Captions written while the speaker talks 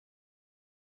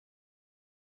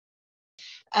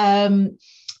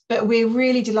But we're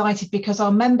really delighted because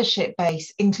our membership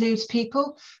base includes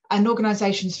people and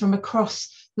organisations from across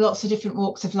lots of different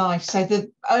walks of life. So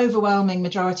the overwhelming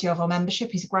majority of our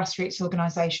membership is grassroots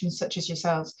organisations such as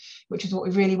yourselves, which is what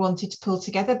we really wanted to pull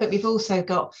together. But we've also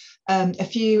got a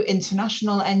few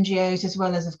international NGOs as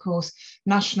well as, of course,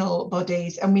 national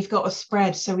bodies. And we've got a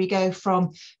spread. So we go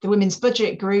from the Women's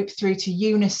Budget Group through to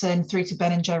Unison, through to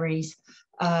Ben & Jerry's.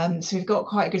 So we've got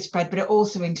quite a good spread, but it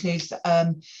also includes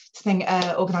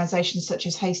organisations such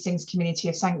as Hastings Community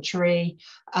of Sanctuary,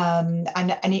 and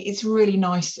it's a really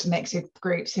nice mix of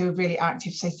groups who are really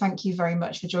active. So thank you very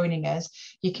much for joining us.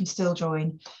 You can still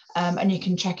join, and you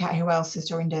can check out who else has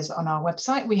joined us on our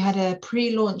website. We had a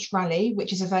pre-launch rally,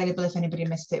 which is available if anybody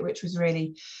missed it, which was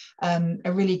really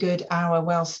a really good hour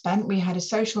well spent. We had a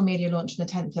social media launch on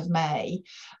the 10th of May.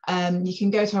 You can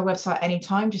go to our website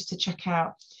anytime just to check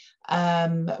out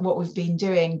what we've been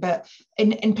doing, but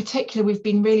in particular we've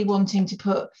been really wanting to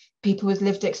put people with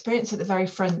lived experience at the very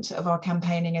front of our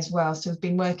campaigning as well. So we've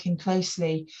been working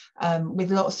closely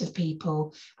with lots of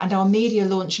people, and our media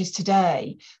launches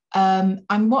today, and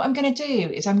what I'm going to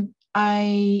do is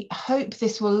I hope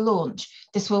this will launch,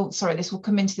 this will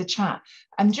come into the chat.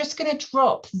 I'm just going to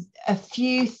drop a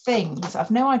few things.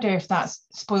 I've no idea if that's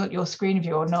spoiled your screen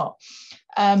view or not.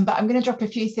 But I'm going to drop a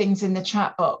few things in the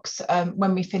chat box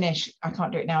when we finish. I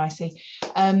can't do it now, I see,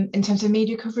 in terms of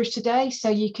media coverage today. So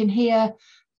you can hear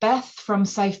Beth from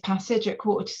Safe Passage at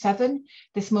 6:45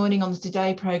 this morning on the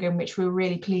Today programme, which we're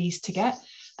really pleased to get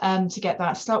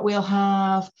that start. We'll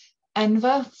have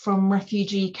Enver from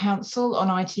Refugee Council on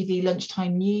ITV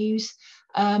Lunchtime News.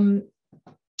 And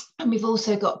we've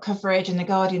also got coverage in The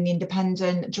Guardian, The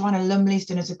Independent. Joanna Lumley's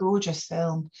done us a gorgeous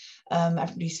film,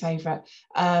 everybody's favourite.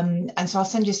 And so I'll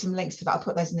send you some links to that. I'll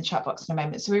put those in the chat box in a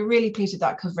moment. So we're really pleased with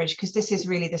that coverage, because this is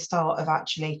really the start of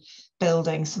actually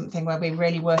building something where we're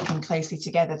really working closely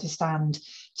together to stand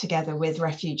together with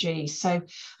refugees. So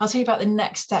I'll tell you about the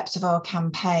next steps of our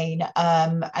campaign.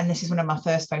 And this is one of my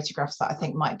first photographs that I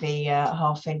think might be a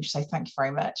half-inch. So thank you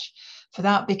very much for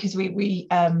that, because we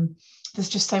there's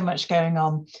just so much going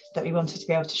on that we wanted to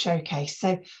be able to showcase.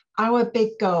 So our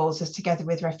big goals as Together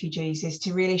with Refugees is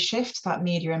to really shift that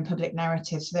media and public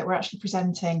narrative so that we're actually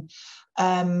presenting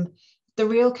the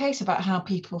real case about how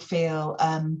people feel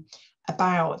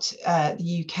about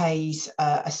the UK's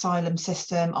asylum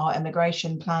system, our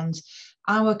immigration plans,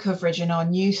 our coverage in our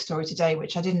news story today,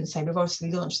 which I didn't say, we've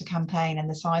obviously launched the campaign and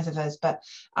the size of us, but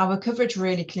our coverage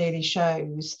really clearly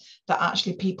shows that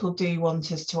actually people do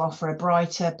want us to offer a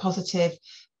brighter, positive,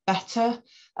 better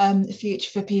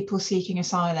future for people seeking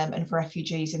asylum and for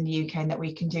refugees in the UK, and that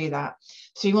we can do that.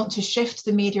 So we want to shift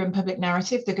the media and public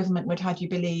narrative. The government would have you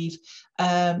believe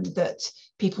that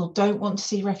people don't want to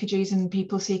see refugees and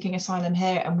people seeking asylum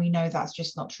here, and we know that's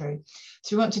just not true.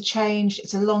 So we want to change,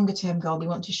 it's a longer term goal, we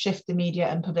want to shift the media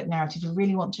and public narrative. We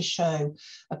really want to show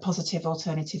a positive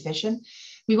alternative vision.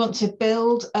 We want to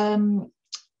build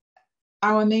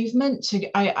our movement.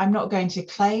 I'm not going to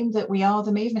claim that we are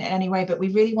the movement in any way, but we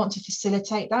really want to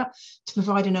facilitate that, to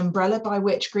provide an umbrella by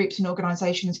which groups and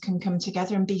organisations can come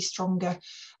together and be stronger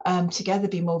together,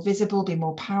 be more visible, be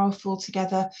more powerful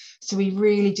together. So we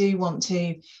really do want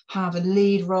to have a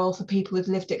lead role for people with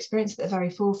lived experience at the very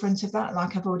forefront of that,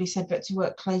 like I've already said, but to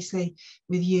work closely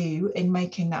with you in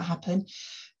making that happen.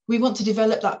 We want to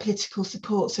develop that political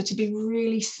support, so to be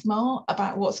really smart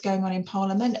about what's going on in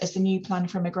Parliament as the new plan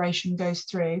for immigration goes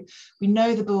through. We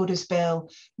know the Borders Bill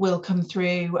will come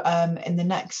through in the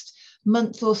next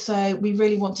month or so. We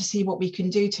really want to see what we can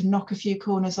do to knock a few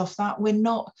corners off that. We're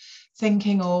not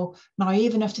thinking or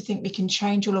naive enough to think we can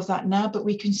change all of that now, but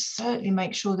we can certainly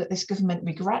make sure that this government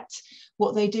regrets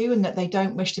what they do and that they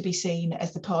don't wish to be seen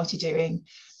as the party doing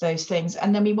those things.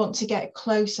 And then we want to get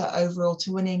closer overall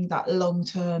to winning that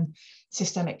long-term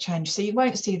systemic change. So you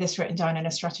won't see this written down in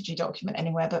a strategy document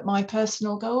anywhere, but my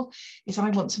personal goal is I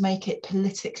want to make it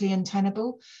politically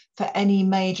untenable for any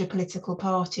major political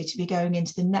party to be going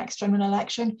into the next general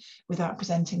election without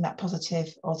presenting that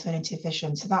positive alternative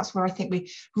vision. So that's where I think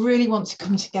we really want to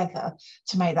come together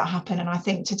to make that happen. And I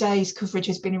think today's coverage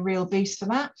has been a real boost for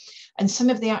that. And some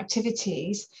of the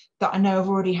activities that I know have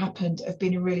already happened have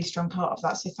been a really strong part of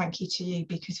that. So thank you to you,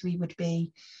 because we would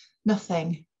be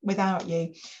nothing without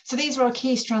you. So these are our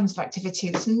key strands of activity.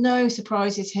 There's no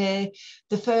surprises here.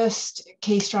 The first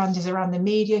key strand is around the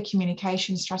media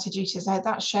communication strategy. So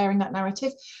that's sharing that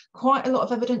narrative. Quite a lot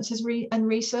of evidence and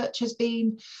research has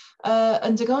been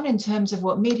undergone in terms of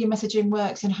what media messaging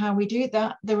works and how we do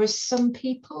that. There are some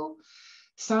people,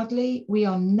 sadly, we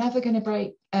are never going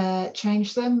to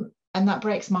change them. And that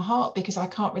breaks my heart, because I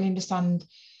can't really understand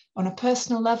on a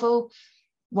personal level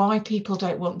why people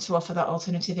don't want to offer that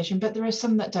alternative vision, but there are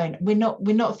some that don't. We're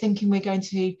not thinking we're going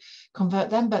to convert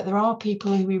them, but there are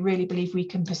people who we really believe we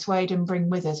can persuade and bring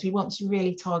with us. We want to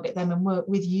really target them and work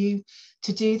with you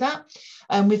to do that.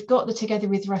 We've got the Together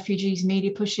with Refugees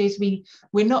media pushes.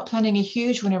 We're not planning a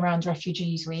huge one around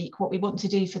Refugees Week. What we want to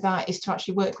do for that is to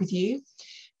actually work with you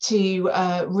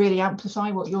to really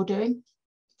amplify what you're doing.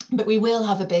 But we will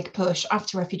have a big push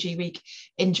after Refugee Week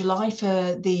in July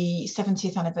for the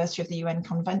 70th anniversary of the UN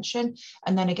Convention,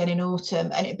 and then again in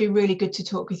autumn. And it'd be really good to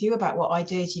talk with you about what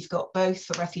ideas you've got, both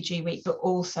for Refugee Week, but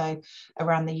also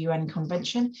around the UN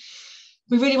Convention.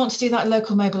 We really want to do that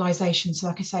local mobilisation. So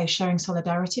like I say, showing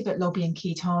solidarity, but lobbying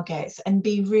key targets, and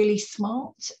be really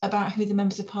smart about who the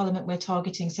members of parliament we're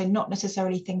targeting. So not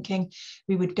necessarily thinking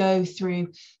we would go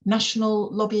through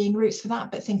national lobbying routes for that,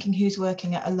 but thinking who's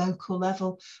working at a local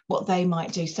level, what they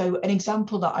might do. So an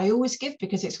example that I always give,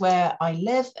 because it's where I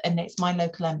live and it's my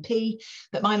local MP,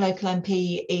 but my local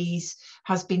MP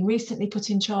has been recently put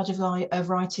in charge of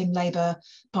writing Labour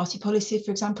Party policy.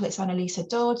 For example, it's Annalisa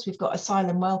Dodds. We've got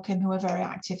Asylum Welcome, who are very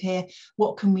active here.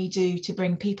 What can we do to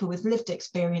bring people with lived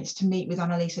experience to meet with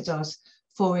Annalisa Dodds,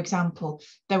 for example?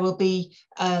 There will be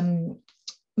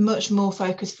much more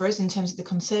focus for us in terms of the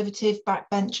Conservative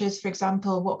backbenchers, for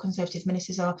example, what Conservative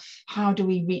ministers are, how do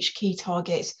we reach key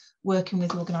targets working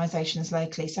with organisations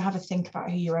locally. So have a think about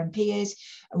who your MP is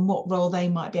and what role they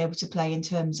might be able to play in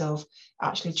terms of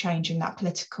actually changing that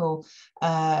political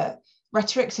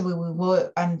rhetoric. So we will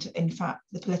work, and in fact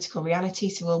the political reality,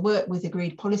 so we'll work with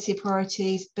agreed policy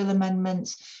priorities, bill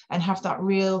amendments, and have that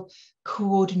real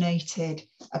coordinated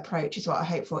approach is what I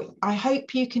hope for. I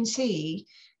hope you can see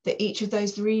that each of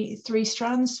those three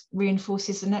strands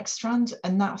reinforces the next strand,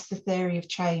 and that's the theory of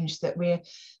change, that we're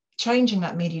changing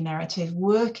that media narrative,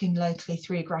 working locally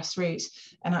through grassroots,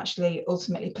 and actually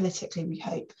ultimately politically, we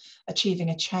hope, achieving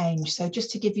a change. So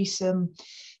just to give you some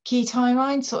key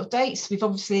timelines, sort of dates, we've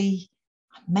obviously,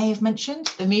 I may have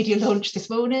mentioned the media launch this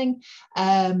morning.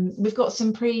 We've got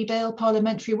some pre-bill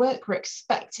parliamentary work. We're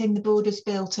expecting the Borders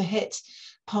Bill to hit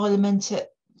Parliament at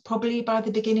probably by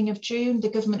the beginning of June. The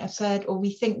government have said, or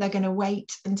we think they're going to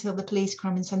wait until the Police,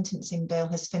 Crime and Sentencing Bill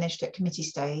has finished at committee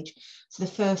stage. So the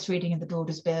first reading of the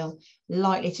Borders Bill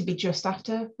likely to be just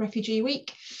after Refugee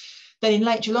Week. Then in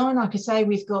late July, like I say,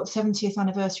 we've got 70th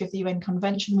anniversary of the UN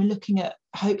Convention. We're looking at,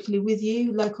 hopefully with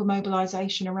you, local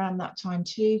mobilisation around that time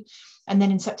too. And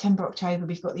then in September, October,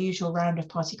 we've got the usual round of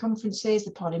party conferences, the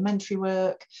parliamentary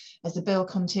work as the bill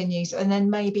continues, and then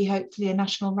maybe hopefully a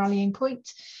national rallying point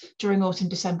during autumn,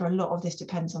 December. A lot of this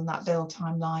depends on that bill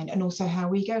timeline and also how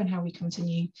we go and how we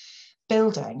continue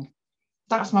building.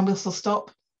 That's my whistle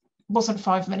stop. Wasn't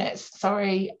 5 minutes,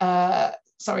 sorry.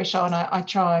 Sorry, Sean, I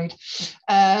tried.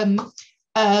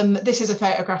 This is a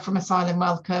photograph from Asylum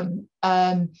Welcome.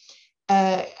 And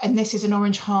this is an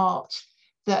orange heart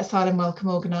that Asylum Welcome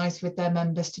organised with their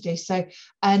members to do so.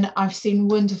 And I've seen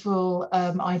wonderful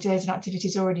ideas and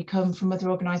activities already come from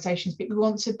other organisations, but we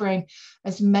want to bring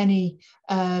as many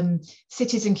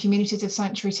cities and communities of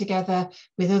Sanctuary together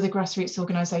with other grassroots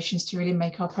organisations to really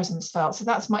make our presence felt. So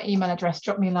that's my email address.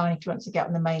 Drop me a line if you want to get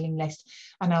on the mailing list,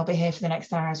 and I'll be here for the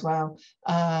next hour as well.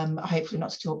 Hopefully not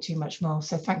to talk too much more.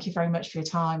 So thank you very much for your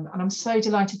time. And I'm so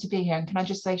delighted to be here. And can I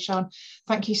just say, Sean,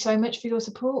 thank you so much for your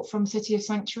support from City of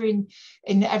Sanctuary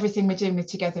in everything we're doing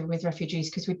Together with Refugees,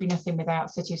 because we'd be nothing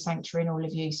without City of Sanctuary and all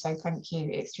of you. So thank you.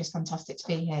 It's just fantastic to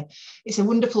be here. It's a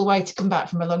wonderful way to come back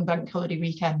from a long bank holiday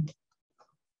weekend.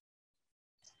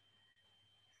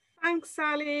 Thanks,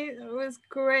 Sally. That was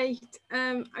great.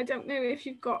 I don't know if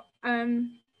you've got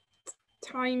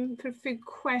time for a few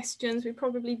questions. We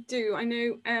probably do. I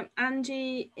know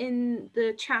Angie in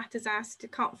the chat has asked,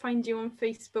 can't find you on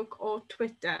Facebook or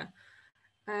Twitter.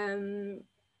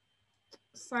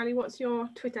 Sally, what's your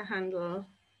Twitter handle?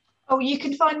 Oh, you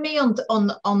can find me on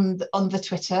the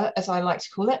Twitter, as I like to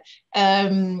call it.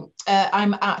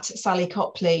 I'm at Sally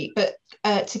Copley, but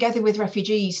Together with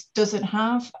Refugees doesn't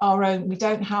have our own. We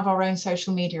don't have our own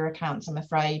social media accounts, I'm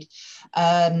afraid.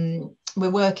 We're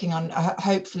working on,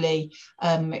 hopefully,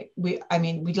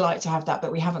 we'd like to have that,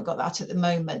 but we haven't got that at the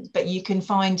moment. But you can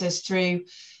find us through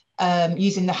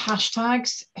using the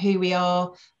hashtags who we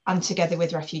are and Together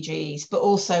with Refugees, but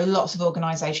also lots of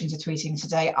organisations are tweeting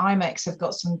today. IMEX have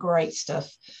got some great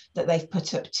stuff that they've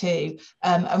put up too.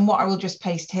 And what I will just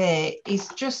paste here is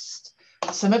just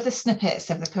some of the snippets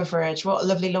of the coverage. What a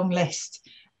lovely long list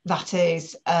that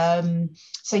is.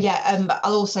 So yeah,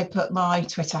 I'll also put my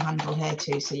Twitter handle here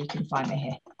too, so you can find me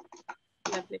here.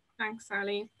 Lovely, thanks,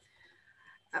 Sally.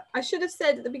 I should have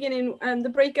said at the beginning,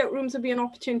 the breakout rooms will be an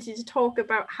opportunity to talk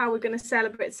about how we're going to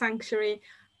celebrate Sanctuary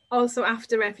also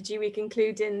after Refugee Week,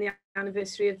 including the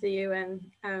anniversary of the UN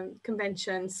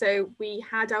Convention. So we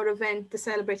had our event, the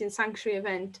Celebrating Sanctuary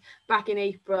event, back in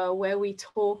April, where we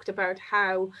talked about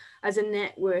how, as a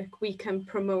network, we can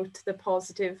promote the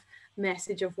positive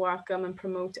message of Welcome and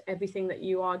promote everything that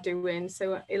you are doing.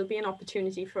 So it'll be an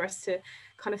opportunity for us to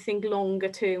kind of think longer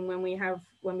term when we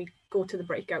go to the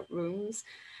breakout rooms.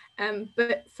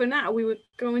 But for now, we were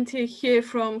going to hear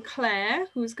from Claire,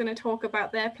 who's going to talk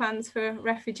about their plans for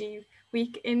Refugee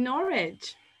Week in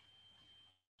Norwich.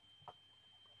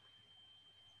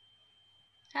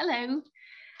 Hello.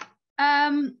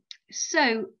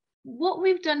 So what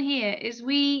we've done here is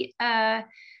we have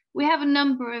a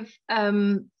number of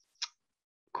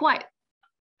quite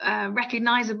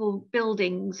recognizable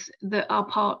buildings that are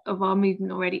part of our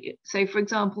movement already. So, for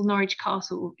example, Norwich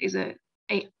Castle is a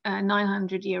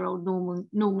 900-year-old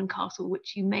Norman castle,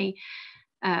 which you may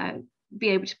be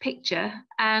able to picture.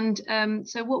 And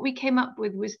so what we came up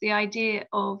with was the idea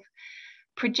of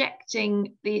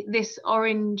projecting this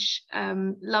orange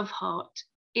love heart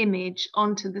image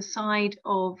onto the side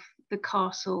of the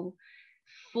castle.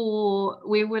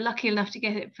 We were lucky enough to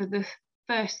get it for the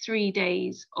first 3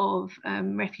 days of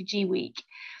Refugee Week.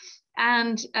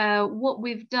 And what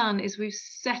we've done is we've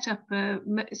set up a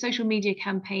social media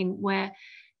campaign where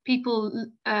people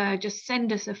just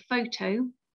send us a photo,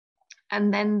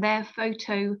 and then their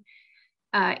photo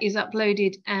is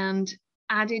uploaded and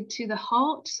added to the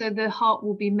heart. So the heart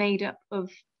will be made up of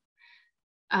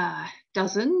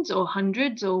dozens or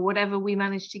hundreds or whatever we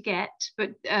manage to get,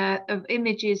 but of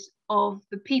images of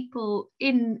the people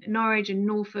in Norwich and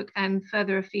Norfolk and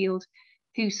further afield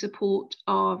who support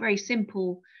our very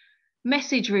simple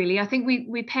message, really. I think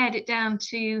we pared it down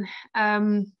to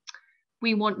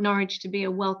we want Norwich to be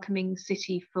a welcoming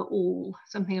city for all,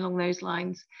 something along those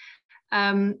lines.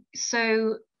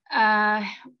 So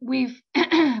we've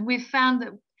we've found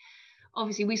that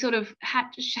obviously we sort of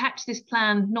hatched this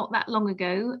plan not that long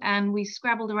ago, and we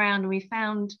scrabbled around and we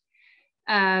found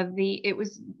the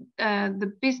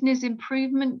Business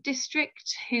Improvement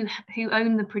District who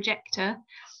own the projector.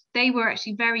 They were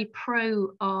actually very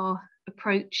pro our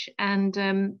approach and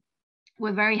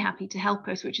were very happy to help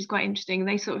us, which is quite interesting.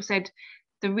 They sort of said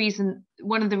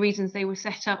one of the reasons they were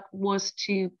set up was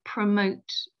to promote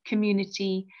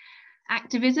community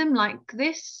activism like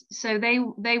this. So they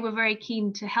were very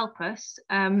keen to help us.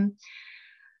 But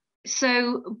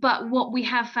what we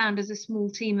have found as a small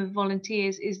team of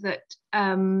volunteers is that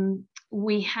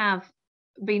we have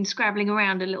been scrabbling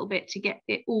around a little bit to get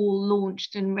it all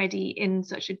launched and ready in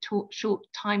such a short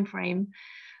time frame.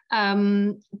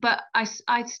 But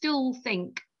I still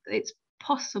think it's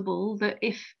possible that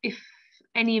if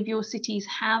any of your cities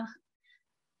have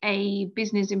a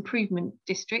business improvement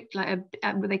district, like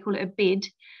what they call it, a BID,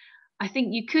 I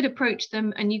think you could approach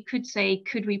them and you could say,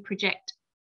 could we project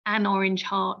an orange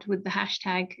heart with the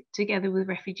hashtag together with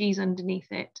refugees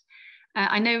underneath it?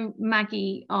 I know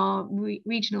Maggie, our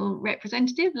regional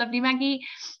representative, lovely Maggie,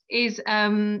 is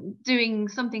doing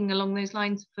something along those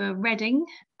lines for Reading.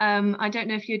 I don't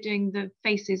know if you're doing the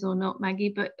faces or not,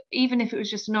 Maggie, but even if it was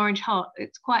just an orange heart,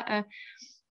 it's quite a,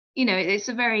 it's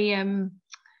a very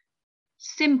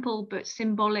simple but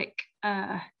symbolic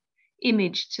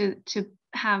image to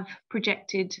have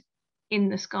projected in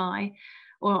the sky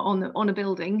or on a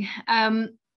building.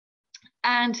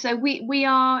 And so we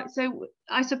are, so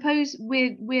I suppose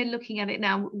we're looking at it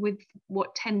now with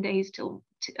 10 days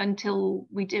until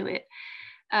we do it.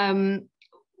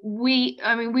 We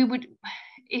would,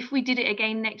 if we did it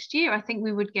again next year, I think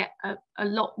we would get a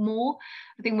lot more.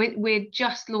 I think we're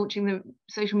just launching the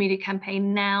social media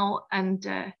campaign now. And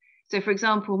so, for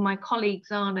example, my colleague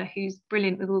Zana, who's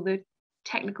brilliant with all the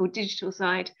technical digital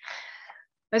side,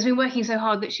 has been working so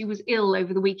hard that she was ill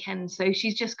over the weekend. So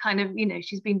she's just kind of,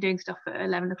 she's been doing stuff at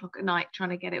 11 o'clock at night,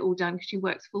 trying to get it all done because she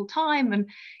works full time. And,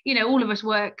 all of us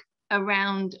work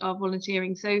around our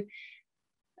volunteering. So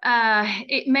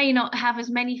it may not have as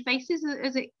many faces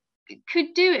as it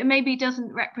could do. It maybe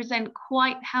doesn't represent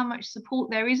quite how much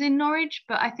support there is in Norwich,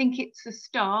 but I think it's a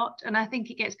start and I think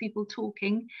it gets people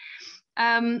talking.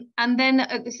 And then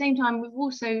at the same time, we've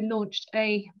also launched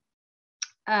a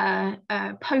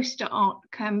poster art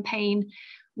campaign,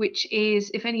 which is,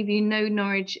 if any of you know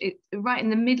Norwich, it's right in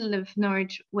the middle of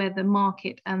Norwich where the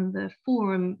market and the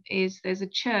forum is. There's a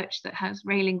church that has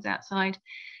railings outside.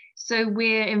 So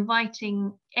we're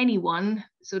inviting anyone,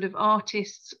 sort of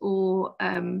artists or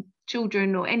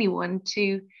children or anyone,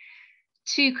 to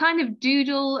kind of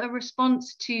doodle a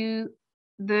response to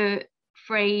the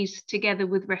phrase together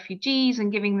with refugees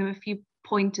and giving them a few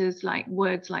pointers, like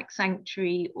words like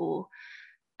sanctuary or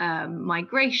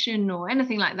migration or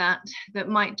anything like that, that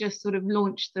might just sort of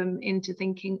launch them into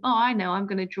thinking, oh, I know, I'm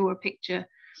going to draw a picture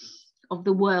of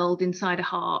the world inside a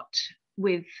heart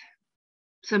with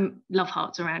some love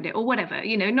hearts around it, or whatever,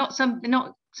 you know, not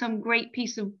some great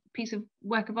piece of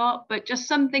work of art, but just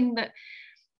something that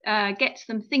gets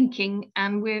them thinking.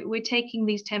 And we're taking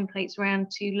these templates around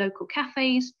to local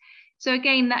cafes. So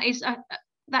again,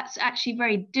 that's actually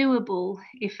very doable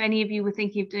if any of you were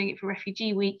thinking of doing it for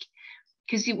Refugee Week,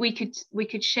 because we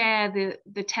could share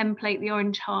the template, the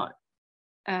Orange Heart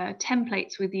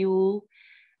templates with you all.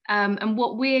 And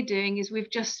what we're doing is we've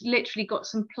just literally got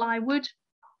some plywood,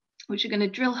 which are going to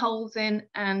drill holes in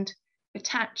and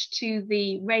attach to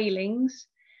the railings.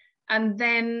 And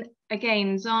then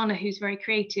again, Zana, who's very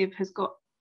creative, has got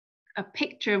a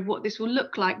picture of what this will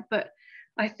look like, but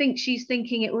I think she's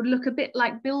thinking it would look a bit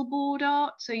like billboard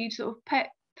art. So you sort of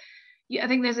I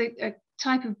think there's a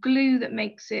type of glue that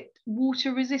makes it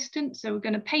water resistant. So we're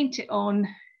going to paint it on.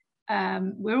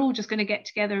 We're all just going to get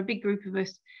together, a big group of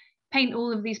us, paint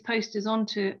all of these posters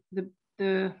onto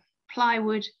the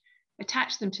plywood,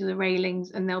 attach them to the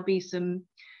railings, and there'll be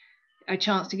a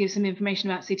chance to give some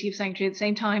information about City of Sanctuary at the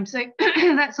same time. So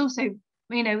that's also,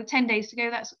 you know, 10 days to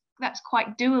go, that's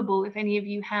quite doable if any of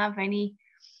you have any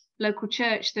local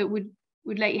church that would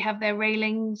let you have their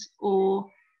railings, or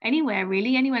anywhere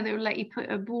that would let you put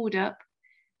a board up.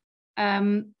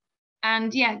 And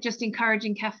yeah, just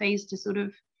encouraging cafes to sort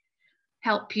of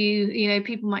help you, you know,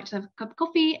 people might just have a cup of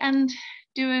coffee and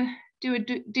do a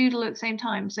doodle at the same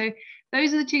time. So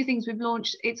those are the two things we've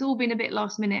launched. It's all been a bit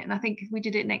last minute, and I think if we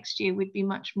did it next year, we'd be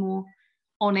much more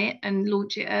on it and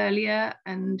launch it earlier,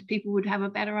 and people would have a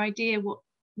better idea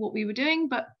what we were doing.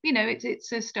 But you know,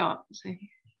 it's a start. So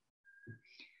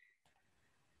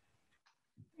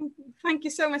thank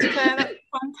you so much, Claire. That's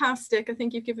fantastic. I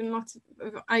think you've given lots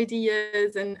of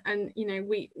ideas, and you know,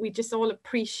 we just all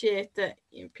appreciate that,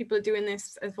 you know, people are doing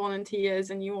this as volunteers,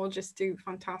 and you all just do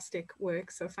fantastic work.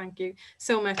 So thank you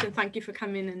so much, and thank you for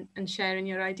coming and sharing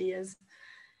your ideas.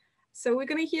 So we're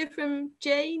going to hear from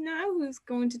Jay now, who's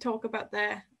going to talk about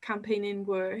their campaigning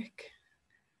work.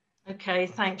 Okay,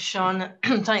 thanks, Sean.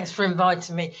 Thanks for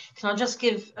inviting me. Can I just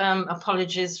give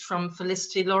apologies from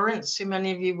Felicity Lawrence, who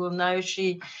many of you will know.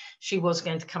 She was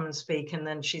going to come and speak, and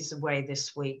then she's away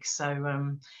this week,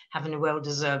 so having a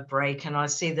well-deserved break. And I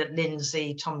see that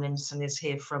Lindsay Tomlinson is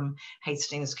here from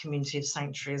Hastings Community of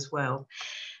Sanctuary as well.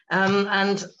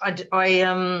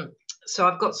 So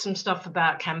I've got some stuff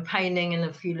about campaigning and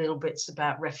a few little bits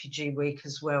about Refugee Week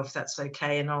as well, if that's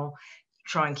okay, and I'll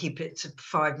try and keep it to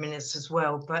 5 minutes as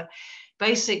well. But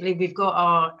basically, we've got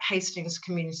our Hastings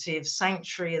Community of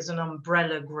Sanctuary as an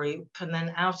umbrella group, and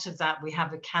then out of that we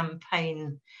have a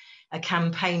campaign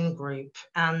group.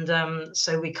 And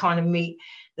so we kind of meet,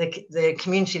 the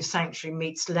Community of Sanctuary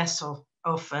meets less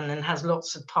often and has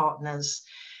lots of partners,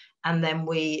 and then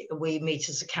we meet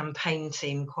as a campaign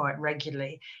team quite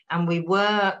regularly. And we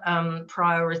were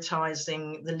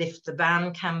prioritising the Lift the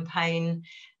Ban campaign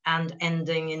and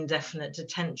ending indefinite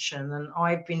detention. And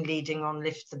I've been leading on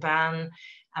Lift the Ban,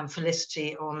 and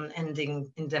Felicity on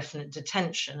ending indefinite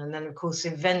detention. And then, of course,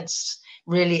 events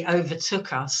really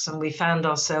overtook us, and we found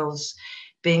ourselves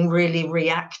being really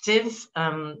reactive,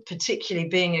 particularly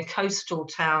being a coastal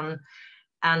town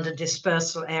and a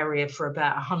dispersal area for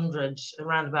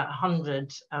around about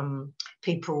 100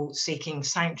 people seeking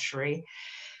sanctuary.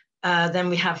 Then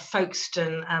we have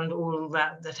Folkestone and all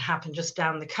that happened just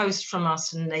down the coast from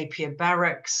us, and Napier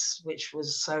Barracks, which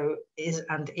was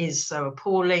is so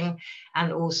appalling,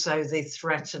 and also the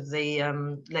threat of the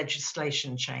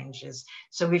legislation changes.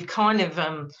 So we've kind of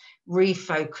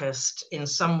refocused in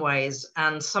some ways,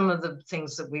 and some of the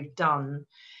things that we've done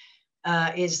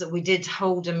is that we did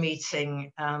hold a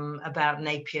meeting about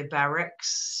Napier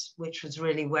Barracks, which was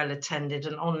really well attended,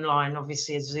 and online,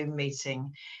 obviously a Zoom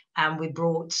meeting. And we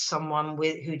brought someone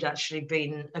who'd actually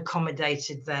been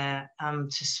accommodated there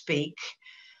to speak,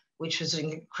 which was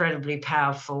incredibly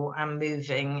powerful and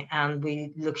moving. And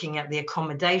we looking at the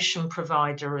accommodation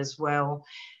provider as well,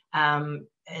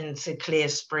 into Clear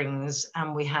Springs.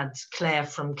 And we had Claire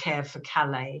from Care for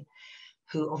Calais,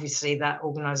 who obviously that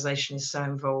organisation is so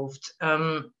involved.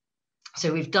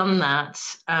 So we've done that.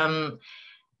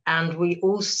 And we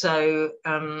also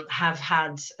have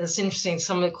had, it's interesting,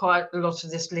 quite a lot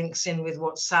of this links in with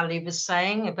what Sally was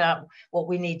saying about what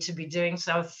we need to be doing.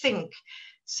 So I think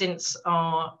since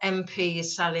our MP,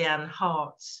 Sally Ann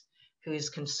Hart, who is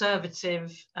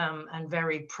Conservative and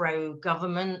very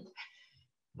pro-government,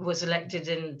 was elected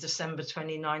in December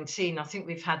 2019, I think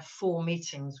we've had 4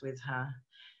 meetings with her.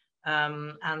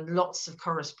 and lots of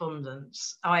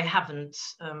correspondence. I haven't,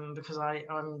 because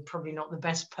I'm probably not the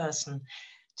best person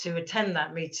to attend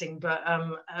that meeting, but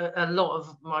a lot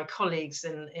of my colleagues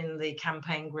in the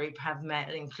campaign group have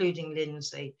met, including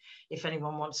Lindsay, if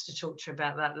anyone wants to talk to her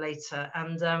about that later.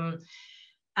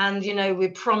 And you know, we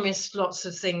promised lots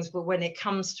of things, but when it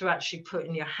comes to actually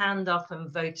putting your hand up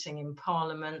and voting in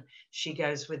Parliament, she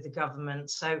goes with the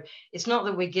government. So it's not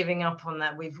that we're giving up on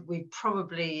that. We've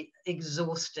probably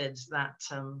exhausted that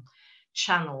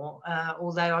channel,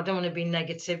 although I don't want to be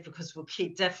negative, because we'll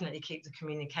definitely keep the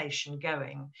communication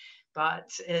going,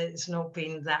 but it's not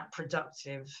been that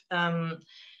productive.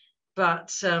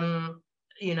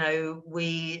 You know,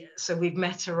 we've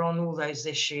met her on all those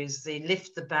issues: the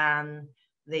lift the ban,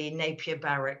 the Napier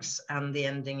barracks, and the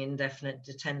ending indefinite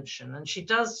detention. And she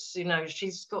does, you know,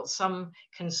 she's got some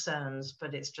concerns,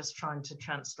 but it's just trying to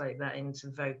translate that into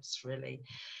votes, really.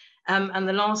 And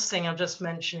the last thing I'll just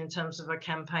mention in terms of our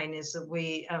campaign is that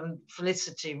we,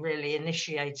 Felicity really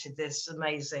initiated this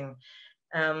amazing,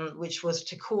 which was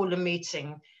to call a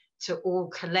meeting to all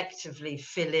collectively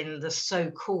fill in the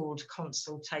so-called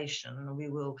consultation. We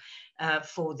will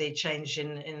for the change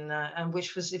and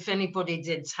which was, if anybody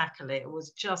did tackle it, it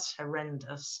was just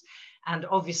horrendous. And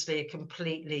obviously a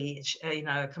completely, you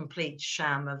know, a complete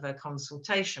sham of a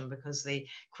consultation, because the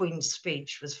Queen's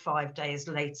speech was 5 days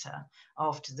later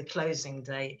after the closing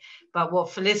date. But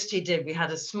what Felicity did, we had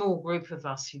a small group of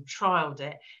us who trialed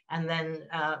it, and then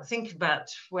I think about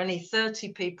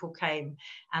 20-30 people came,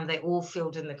 and they all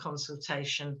filled in the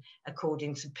consultation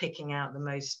according to picking out the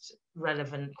most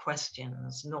relevant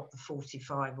questions, not the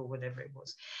 45 or whatever it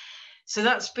was. So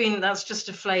that's just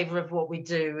a flavour of what we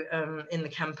do in the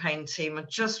campaign team. I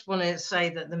just want to say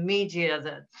that the media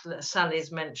that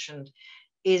Sally's mentioned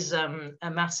is a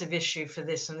massive issue for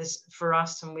this for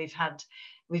us, and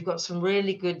we've got some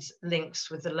really good links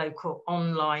with the local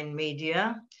online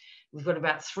media. We've got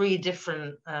about 3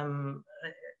 different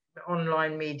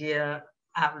online media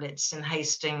outlets in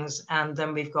Hastings, and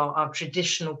then we've got our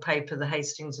traditional paper, the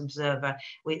Hastings Observer.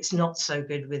 It's not so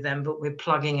good with them, but we're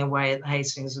plugging away at the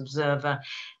Hastings Observer,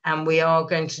 and we're all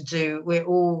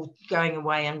going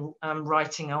away and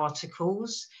writing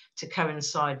articles to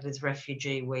coincide with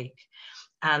Refugee Week,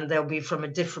 and they'll be from a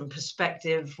different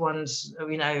perspective. One's,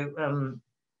 you know,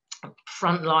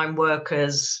 frontline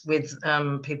workers with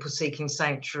people seeking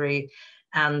sanctuary,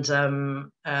 and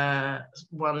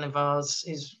one of ours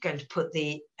is going to put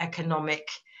the economic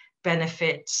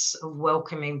benefits of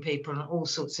welcoming people and all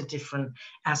sorts of different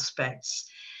aspects.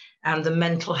 And the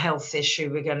mental health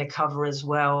issue we're going to cover as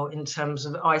well, in terms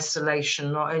of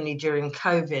isolation, not only during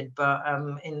COVID, but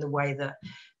in the way that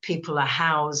people are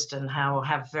housed and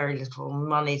have very little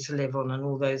money to live on, and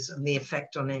all those, and the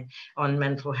effect on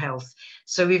mental health.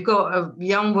 So we've got a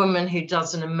young woman who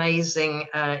does an amazing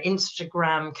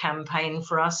Instagram campaign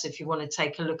for us, if you want to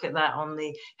take a look at that on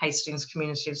the Hastings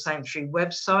Community of Sanctuary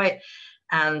website.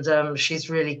 And she's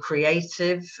really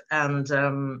creative,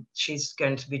 and she's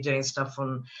going to be doing stuff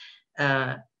on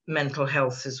mental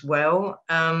health as well.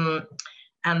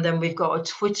 And then we've got a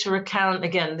Twitter account.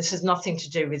 Again, this has nothing to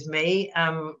do with me.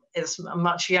 It's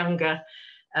much younger,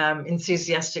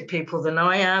 enthusiastic people than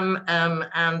I am.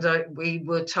 And we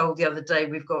were told the other day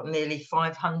we've got nearly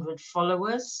 500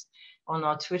 followers on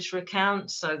our Twitter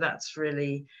account. So that's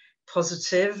really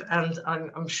positive. And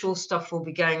I'm sure stuff will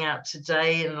be going out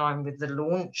today in line with the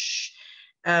launch.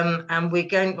 And we're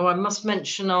going, I must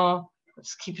mention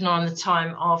let's keep an eye on the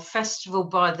time, our Festival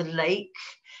by the Lake,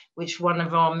 which one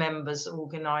of our members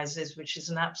organises, which is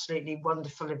an absolutely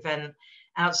wonderful event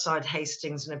outside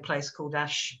Hastings in a place called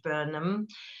Ashburnham.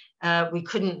 We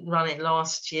couldn't run it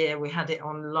last year. We had it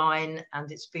online,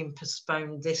 and it's been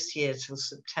postponed this year till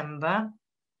September.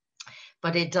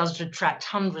 But it does attract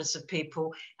hundreds of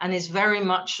people, and is very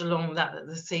much along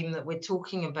the theme that we're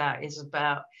talking about, is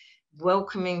about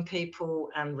welcoming people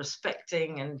and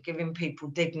respecting and giving people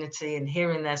dignity and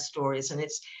hearing their stories. And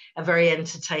it's a very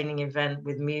entertaining event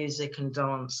with music and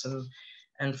dance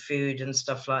and food and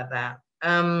stuff like that.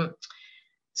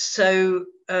 So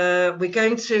we're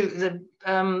going to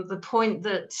the point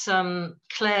that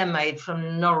Claire made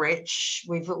from Norwich.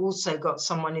 We've also got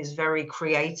someone who's very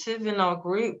creative in our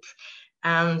group,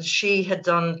 and she had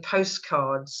done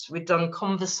postcards. We'd done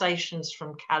conversations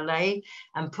from Calais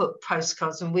and put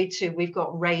postcards, and we've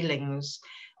got railings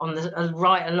on the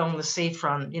right along the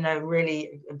seafront, you know,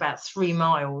 really about 3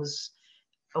 miles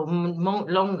or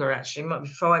longer, actually, might be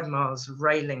 5 miles of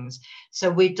railings.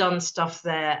 So we've done stuff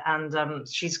there, and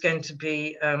she's going to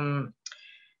be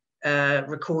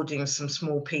recording some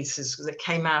small pieces that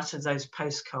came out of those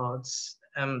postcards,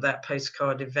 that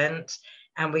postcard event.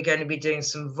 And we're going to be doing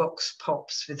some vox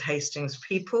pops with Hastings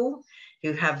people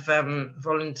who have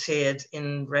volunteered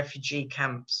in refugee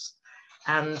camps.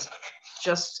 And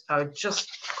just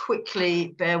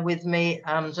quickly bear with me,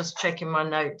 just checking my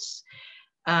notes.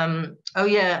 Oh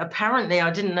yeah, apparently,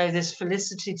 I didn't know this,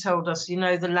 Felicity told us, you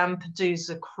know, the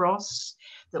Lampedusa cross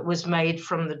that was made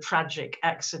from the tragic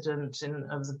accident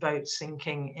of the boat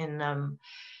sinking in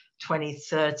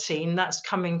 2013, that's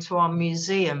coming to our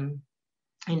museum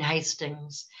in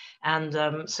Hastings.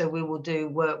 And so we will do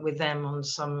work with them on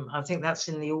some, I think that's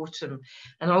in the autumn.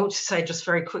 And I ought to say just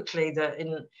very quickly that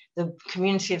in the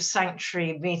Community of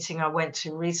Sanctuary meeting I went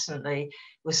to recently,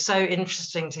 was so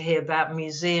interesting to hear about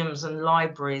museums and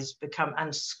libraries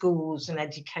and schools and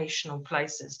educational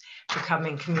places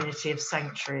becoming community of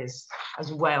sanctuaries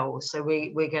as well. So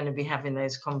we're going to be having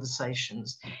those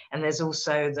conversations. And there's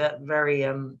also that very,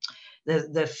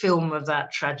 the film of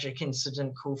that tragic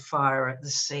incident called Fire at the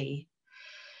Sea.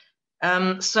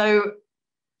 And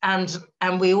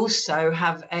we also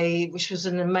have which was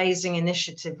an amazing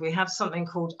initiative, we have something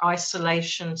called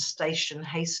Isolation Station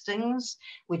Hastings,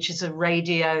 which is a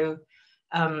radio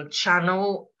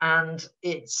channel, and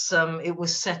it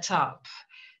was set up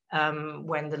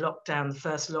when the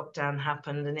first lockdown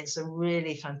happened, and it's a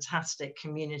really fantastic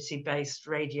community-based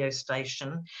radio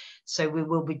station. So we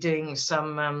will be doing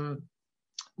some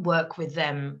work with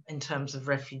them in terms of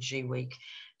Refugee Week.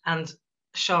 And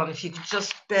Sian, if you could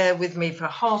just bear with me for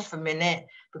half a minute,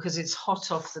 because it's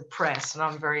hot off the press and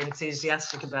I'm very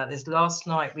enthusiastic about this. Last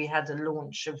night we had a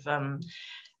launch of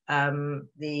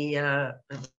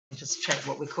just check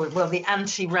what we call it, well, the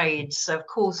anti-raids. So of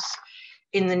course,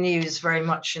 in the news very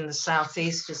much in the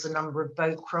southeast is the number of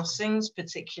boat crossings,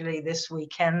 particularly this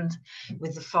weekend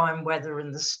with the fine weather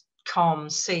and the calm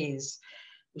seas,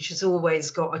 which has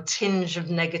always got a tinge of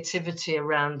negativity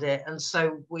around it. And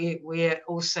so we're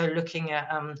also looking at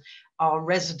our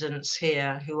residents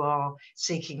here who are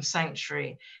seeking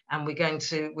sanctuary. And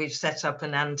we've set up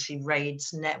an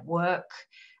anti-raids network.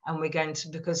 And we're going to,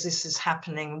 because this is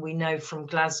happening, we know from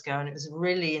Glasgow, and it was a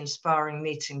really inspiring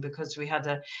meeting because we had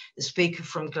a speaker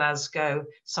from Glasgow,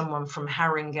 someone from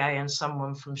Haringey and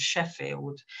someone from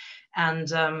Sheffield.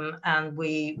 And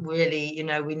we really, you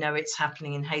know, we know it's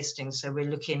happening in Hastings. So we're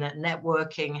looking at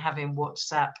networking, having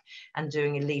WhatsApp and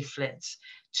doing a leaflet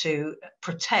to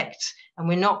protect. And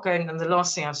we're not going, and the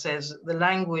last thing I've said is the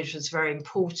language is very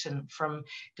important from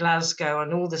Glasgow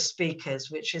and all the speakers,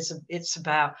 which is, it's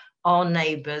about our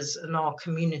neighbours and our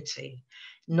community,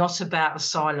 not about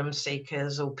asylum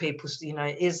seekers or people, you know,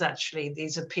 it is actually,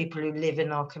 these are people who live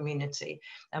in our community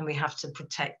and we have to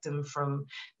protect them from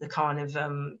the kind of,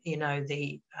 you know,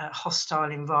 the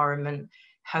hostile environment,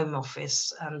 Home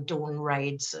Office and dawn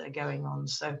raids that are going on.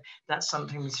 So that's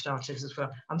something we started as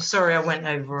well. I'm sorry I went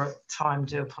over time,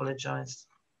 do apologise.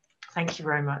 Thank you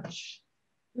very much.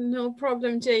 No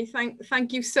problem, Jay.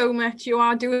 Thank you so much. You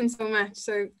are doing so much,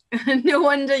 so no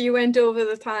wonder you went over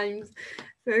the times.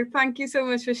 So thank you so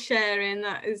much for sharing.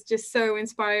 That is just so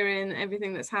inspiring,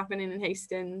 everything that's happening in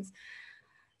Hastings.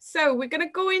 So we're going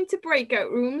to go into breakout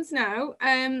rooms now,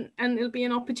 and it'll be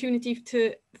an opportunity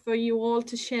for you all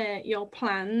to share your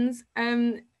plans.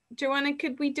 Joanna,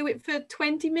 could we do it for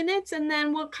 20 minutes and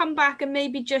then we'll come back and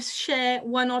maybe just share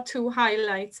one or two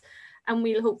highlights, and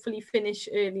we'll hopefully finish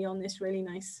early on this really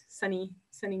nice sunny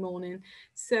morning.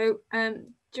 So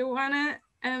Joanna,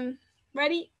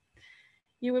 ready?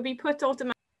 You will be put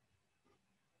automatically.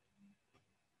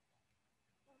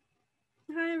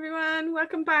 Hi everyone,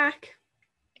 welcome back.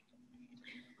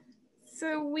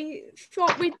 So we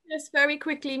thought we'd just very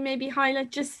quickly maybe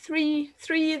highlight just three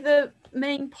of the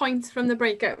main points from the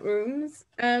breakout rooms.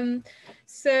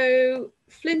 So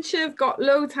Flintshire have got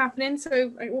loads happening,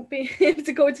 so I won't be able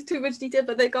to go into too much detail,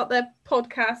 but they've got their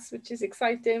podcast, which is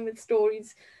exciting, with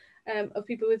stories of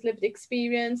people with lived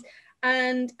experience.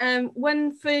 And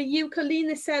one for you,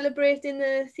 Colleen, is celebrating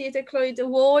the Theatre Clwyd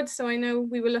Awards. So I know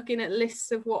we were looking at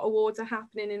lists of what awards are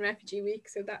happening in Refugee Week,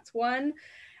 so that's one.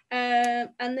 And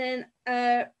then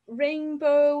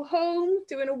Rainbow Home,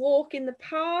 doing a walk in the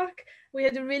park. We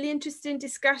had a really interesting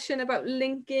discussion about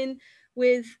linking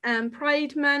with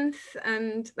Pride Month,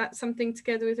 and that's something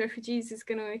Together with Refugees is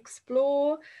going to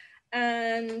explore.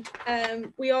 And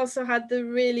we also had the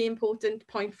really important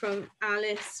point from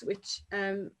Alice, which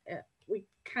we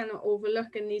cannot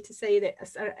overlook and need to say that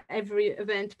at every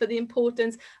event, but the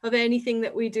importance of anything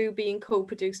that we do being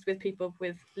co-produced with people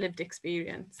with lived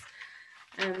experience.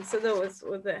 So those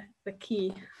were the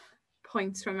key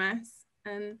points from us.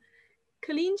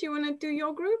 Colleen, do you want to do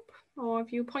your group, or have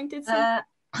you pointed something?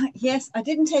 Yes, I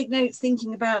didn't take notes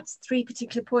thinking about three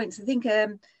particular points. I think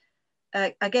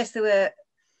I guess there were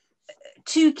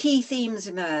two key themes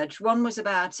emerged. One was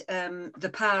about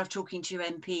the power of talking to your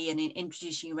MP and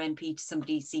introducing your MP to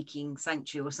somebody seeking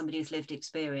sanctuary or somebody who's lived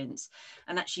experience,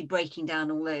 and actually breaking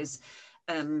down all those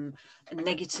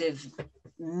negative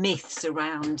myths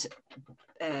around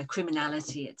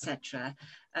criminality, etc.,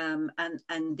 and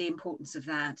the importance of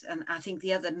that. And I think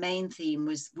the other main theme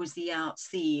was the arts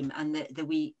theme, and the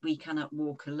we cannot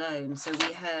walk alone. So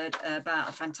we heard about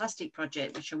a fantastic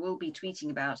project which I will be tweeting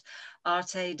about,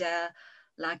 Arte de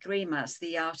Lágrimas,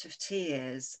 the art of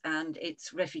tears, and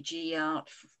it's refugee art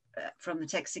from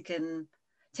the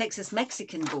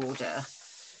Texas-Mexican border,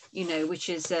 you know, which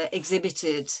is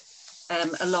exhibited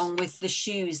along with the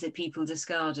shoes that people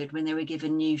discarded when they were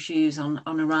given new shoes on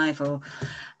arrival,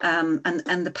 and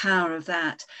the power of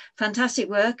that. Fantastic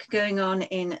work going on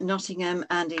in Nottingham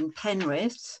and in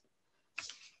Penrith.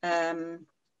 I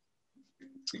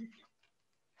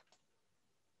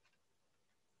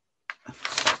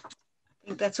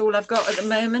think that's all I've got at the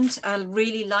moment. I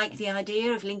really like the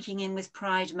idea of linking in with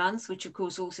Pride Month, which of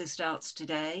course also starts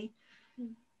today.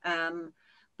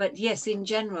 But yes, in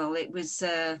general, it was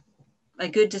a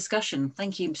good discussion.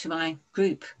 Thank you to my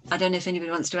group. I don't know if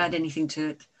anybody wants to add anything to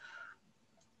it.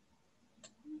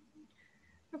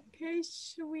 Okay,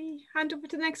 shall we hand over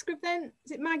to the next group then?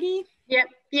 Is it Maggie? Yeah.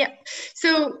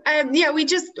 So yeah,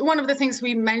 one of the things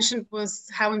we mentioned was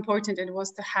how important it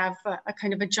was to have a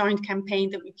kind of a joint campaign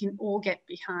that we can all get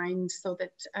behind, so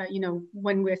that you know,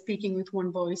 when we're speaking with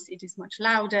one voice, it is much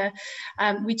louder.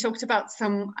 We talked about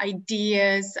some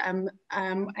ideas and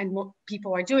what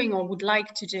people are doing or would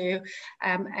like to do,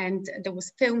 and there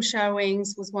was film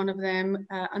showings was one of them.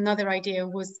 Another idea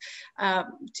was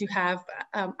to have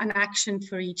an action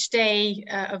for each day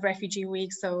of Refugee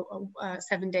Week, so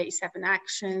 7 days, 7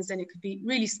 actions, and it could be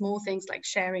really small things like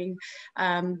sharing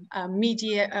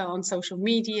media on social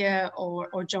media,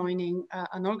 or joining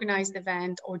an organized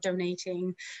event, or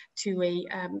donating to a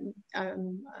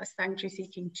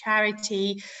sanctuary-seeking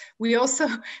charity. We also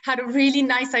had a really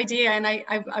nice idea, and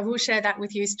I will share that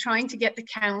with you, is trying to get the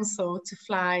council to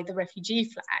fly the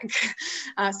refugee flag,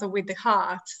 so with the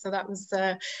heart. So that was,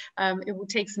 it would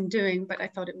take some doing, but I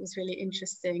thought it was really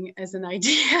interesting as an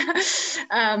idea,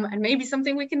 and maybe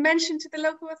something we can mention to the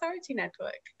local authority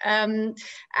network. And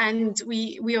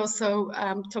we also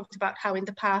talked about how in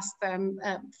the past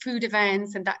food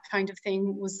events and that kind of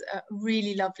thing was a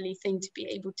really lovely thing to be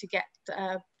able to get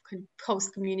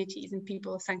host communities and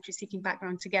people of sanctuary seeking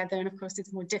background together. And of course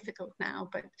it's more difficult now,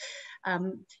 but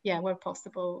yeah, where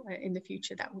possible in the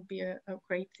future, that would be a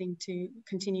great thing to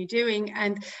continue doing.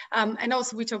 And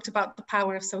also we talked about the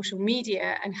power of social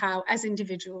media and how as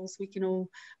individuals we can all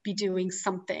be doing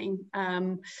something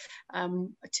to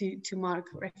mark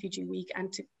Refugee Week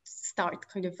and to start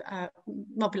kind of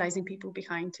mobilizing people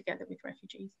behind Together with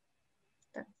Refugees.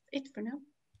 That's it for now.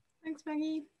 Thanks,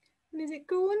 Maggie. And is it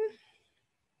Gwen?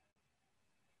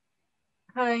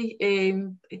 Hi,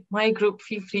 my group,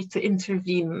 feel free to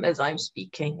intervene as I'm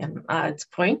speaking and add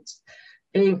points.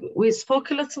 We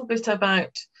spoke a little bit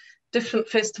about different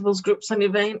festivals, groups and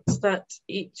events that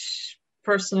each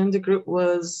person in the group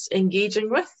was engaging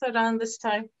with around this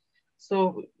time.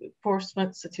 So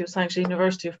Portsmouth, City of Sanctuary,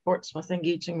 University of Portsmouth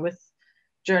engaging with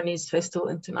Journeys Festival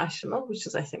International, which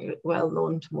is I think well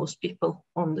known to most people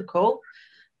on the call.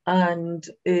 And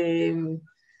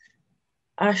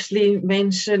Ashley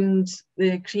mentioned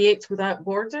the Create Without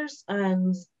Borders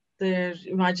and the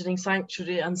Imagining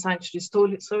Sanctuary and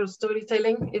Sanctuary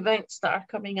storytelling events that are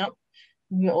coming up.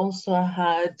 We also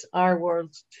had Our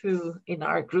World 2 in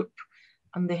our group,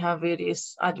 and they have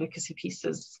various advocacy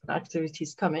pieces and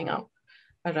activities coming up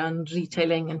around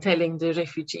retelling and telling the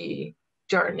refugee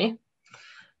journey.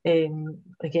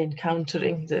 Again,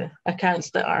 countering the accounts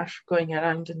that are going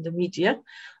around in the media.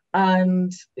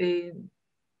 And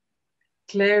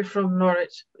Claire from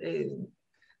Norwich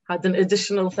had an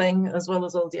additional thing, as well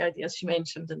as all the ideas she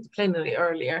mentioned in the plenary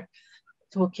earlier,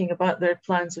 talking about their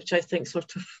plans, which I think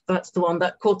sort of, that's the one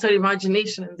that caught our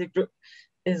imagination in the group,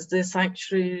 is the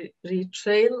sanctuary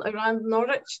trail around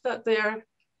Norwich that they are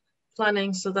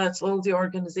planning. So that's all the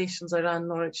organisations around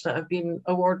Norwich that have been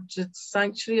awarded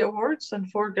sanctuary awards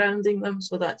and foregrounding them.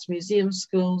 So that's museums,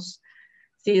 schools,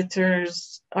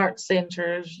 theatres, art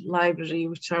centres, library,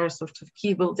 which are sort of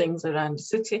key buildings around the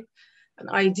city. And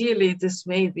ideally, this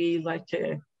may be like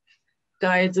a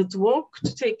guided walk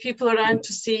to take people around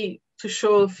to see, to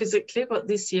show physically, but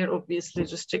this year, obviously,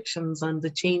 restrictions and the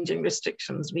changing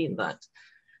restrictions mean that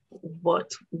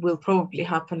what will probably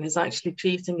happen is actually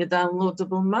creating a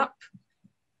downloadable map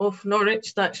of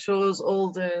Norwich that shows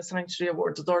all the sanctuary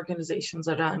awarded organisations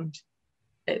around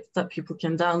that people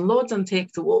can download and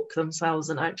take the walk themselves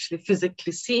and actually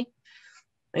physically see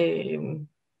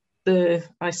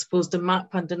I suppose the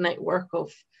map and the network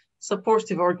of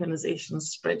supportive organizations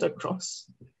spread across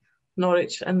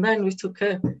Norwich. And then we took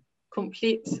a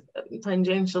complete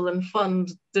tangential and fun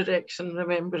direction,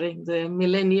 remembering the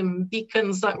millennium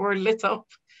beacons that were lit up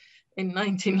in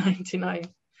 1999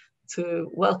 to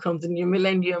welcome the new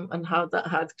millennium, and how that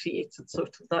had created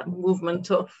sort of that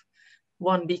movement of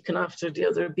one beacon after the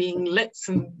other being lit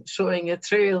and showing a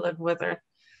trail, and whether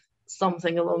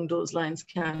something along those lines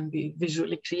can be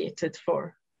visually created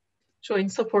for showing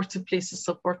supportive places,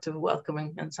 supportive,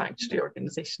 welcoming and sanctuary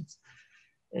organizations.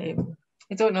 I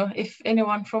don't know if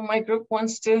anyone from my group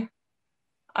wants to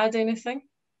add anything.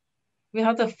 We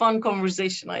had a fun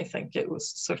conversation. I think it was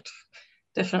sort of,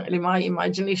 definitely my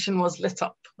imagination was lit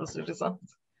up as a result.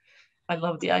 I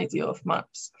love the idea of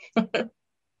maps.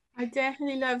 I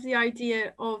definitely love the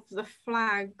idea of the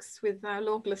flags with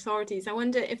local authorities. I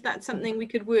wonder if that's something we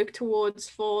could work towards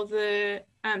for the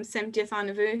 70th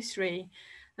anniversary.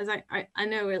 As I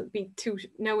know it'll be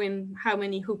knowing how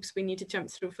many hoops we need to jump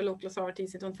through for local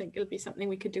authorities. I don't think it'll be something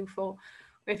we could do for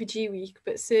Refugee Week,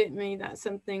 but certainly that's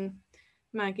something,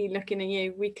 Maggie, looking at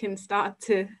you, we can start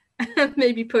to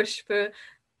maybe push for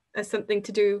something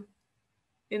to do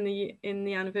in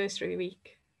the anniversary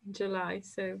week in July.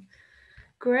 So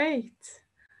great.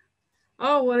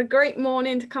 Oh, what a great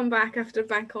morning to come back after a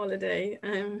bank holiday.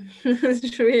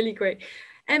 It's really great.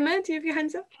 Emma, do you have your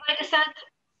hands up?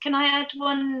 Can I add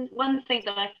one thing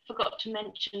that I forgot to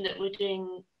mention that we're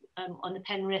doing on the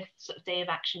Penrith sort of Day of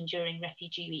Action during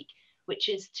Refugee Week, which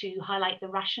is to highlight the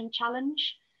ration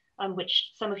challenge,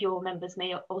 which some of your members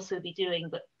may also be doing,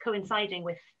 but coinciding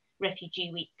with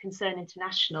Refugee Week, Concern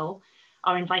International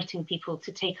are inviting people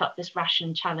to take up this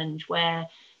ration challenge, where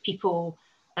people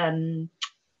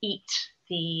eat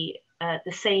the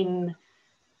same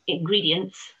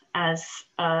ingredients as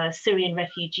a Syrian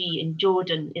refugee in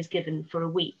Jordan is given for a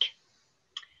week.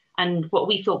 And what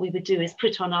we thought we would do is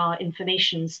put on our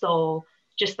information stall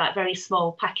just that very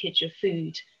small package of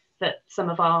food that some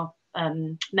of our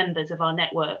members of our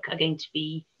network are going to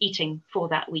be eating for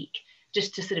that week,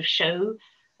 just to sort of show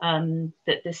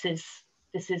that this is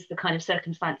the kind of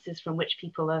circumstances from which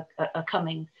people are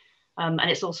coming. And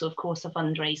it's also, of course, a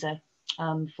fundraiser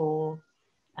for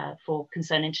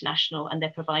Concern International, and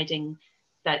they're providing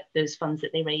those funds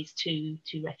that they raise to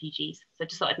refugees. So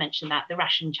just thought I'd mention that, the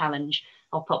ration challenge.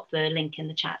 I'll pop the link in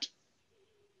the chat.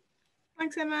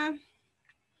 Thanks, Emma.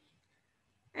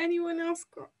 Anyone else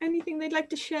got anything they'd like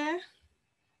to share?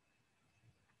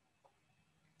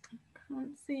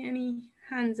 Can't see any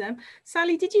hands up.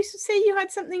 Sally, did you say you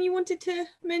had something you wanted to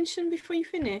mention before you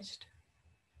finished?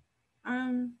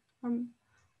 I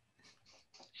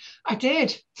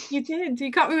did. You did?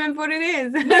 You can't remember what it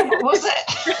is? No, what was it?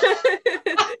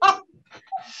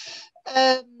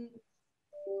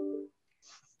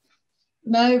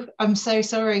 No, I'm so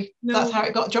sorry. No. That's how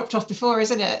it got dropped off before,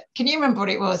 isn't it? Can you remember what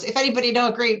it was? If anybody in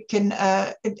our group can,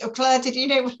 Claire, did you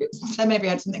know what it was? I maybe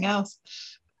had something else.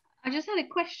 I just had a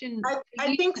question.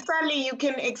 I think, Sally, you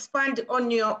can expand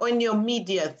on your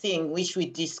media thing, which we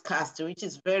discussed, which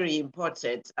is very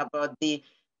important, about the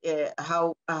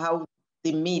how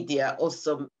the media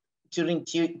also during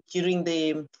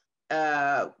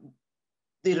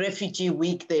the Refugee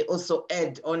Week, they also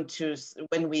add on to,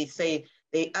 when we say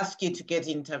they ask you to get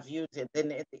interviewed, and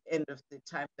then at the end of the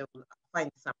time they will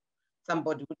find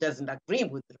somebody who doesn't agree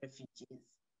with the refugees.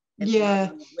 And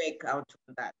yeah, work out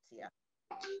on that. Yeah.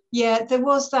 Yeah, there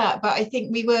was that, but I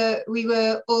think we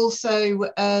were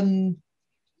also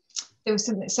there was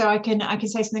something, so I can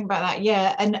say something about that.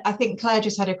 Yeah, and I think Claire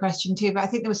just had a question too, but I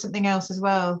think there was something else as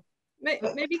well.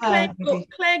 Maybe Claire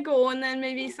go, and then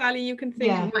maybe Sally, you can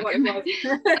think of what it was.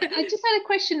 I just had a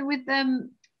question with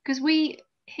because we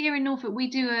here in Norfolk, we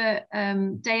do a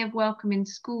day of welcome in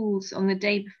schools on the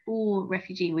day before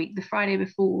Refugee Week, the Friday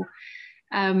before,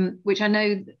 which I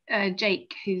know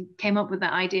Jake, who came up with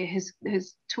that idea, has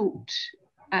taught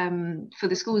for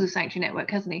the Schools of Sanctuary Network,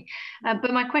 hasn't he?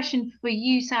 But my question for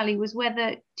you, Sally, was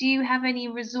whether, do you have any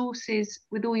resources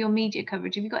with all your media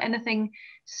coverage? Have you got anything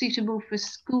suitable for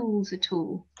schools at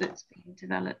all that's being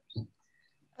developed?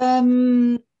 I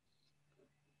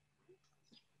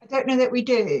don't know that we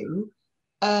do.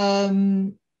 But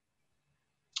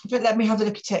let me have a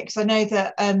look at it, because I know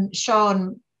that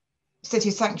Sean,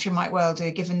 City Sanctuary, might well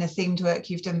do, given the themed work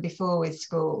you've done before with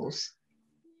schools.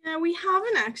 Yeah, we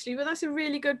haven't actually, but that's a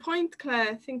really good point,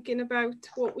 Claire, thinking about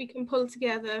what we can pull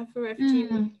together for Refugee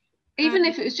Week. Even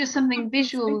if it was just something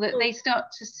visual, that they start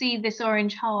to see this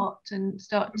orange heart and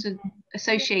start to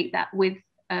associate that with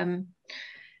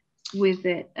with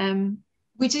it.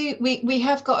 We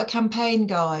have got a campaign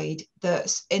guide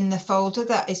that's in the folder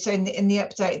that is so in the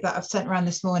update that I've sent around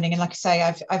this morning. And like I say,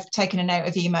 I've taken a note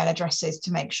of email addresses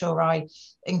to make sure I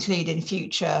include in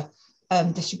future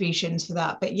distributions for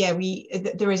that. But yeah,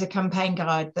 there is a campaign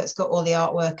guide that's got all the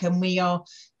artwork, and we are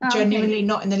genuinely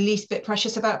not in the least bit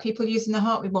precious about people using the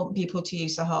heart. We want people to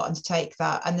use the heart and to take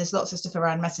that. And there's lots of stuff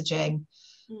around messaging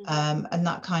and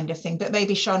that kind of thing. But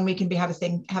maybe, Sean, we can be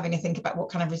having a think about what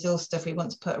kind of resource stuff we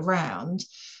want to put around.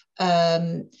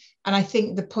 And I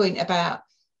think the point about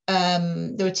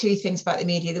there are two things about the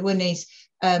media. The one is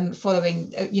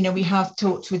following, we have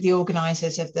talked with the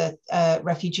organisers of the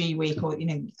Refugee Week, or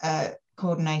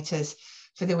coordinators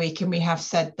for the week, and we have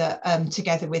said that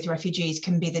together with refugees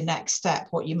can be the next step,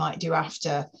 what you might do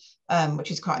after,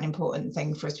 which is quite an important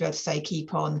thing for us to be able to say,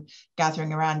 keep on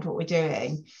gathering around what we're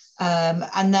doing.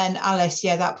 And then Alice,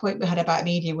 yeah, that point we had about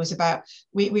media was about,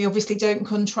 we obviously don't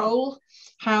control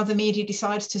how the media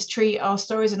decides to treat our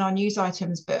stories and our news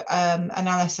items, but and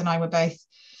Alice and I were both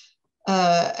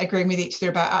agreeing with each other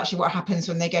about actually what happens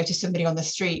when they go to somebody on the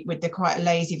street with the quite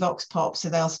lazy vox pop. So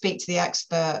they'll speak to the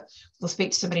expert, they'll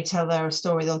speak to somebody, tell their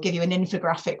story, they'll give you an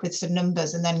infographic with some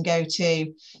numbers, and then go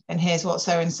to, and here's what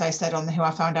so-and-so said on the Who I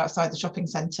Found outside the shopping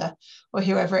centre, or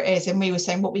whoever it is. And we were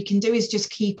saying what we can do is just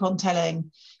keep on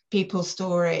telling people's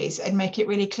stories and make it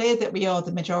really clear that we are the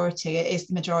majority. It is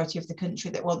the majority of the country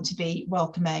that want to be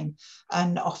welcoming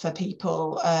and offer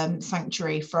people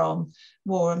sanctuary from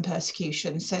war and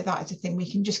persecution. So that is a thing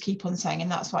we can just keep on saying, and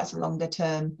that's why it's a longer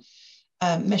term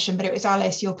mission. But it was,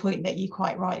 Alice, your point that you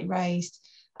quite rightly raised.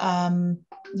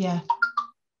 Yeah.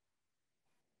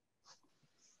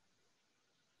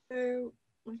 So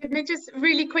let me just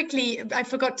really quickly, I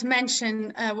forgot to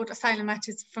mention what Asylum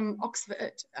Matters from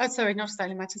Oxford, sorry, not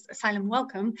Asylum Matters, Asylum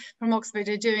Welcome from Oxford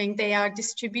are doing. They are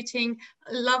distributing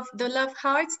the love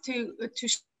hearts to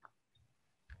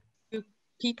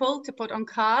people to put on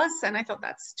cars, and I thought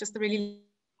that's just a really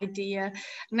idea.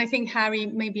 And I think Harry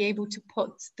may be able to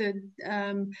put the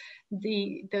kind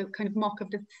of mock of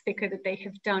the sticker that they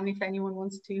have done if anyone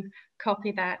wants to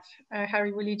copy that.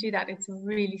 Harry, will you do that? It's a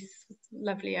really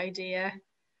lovely idea.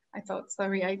 I thought,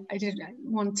 sorry, I didn't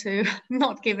want to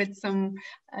not give it some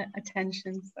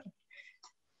attention. So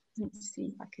let me see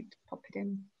if I could pop it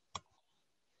in.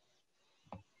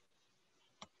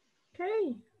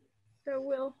 Okay, so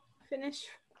we'll finish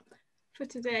for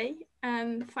today.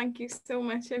 And thank you so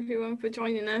much, everyone, for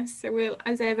joining us. So we'll,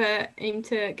 as ever, aim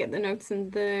to get the notes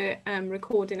and the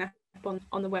recording up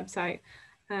on the website.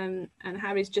 And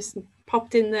Harry's just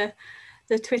popped in the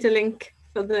Twitter link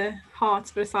for the Hearts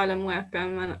for Asylum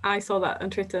Welcome, and I saw that on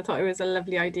Twitter. I thought it was a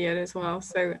lovely idea as well,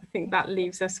 so I think that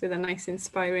leaves us with a nice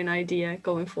inspiring idea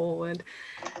going forward.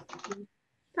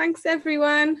 Thanks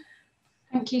everyone.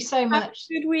 Thank you so much. Have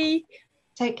a good week.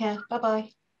 Take care. Bye-bye.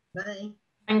 Bye.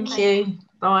 Thank you.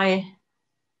 Bye.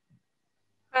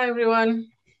 Bye everyone.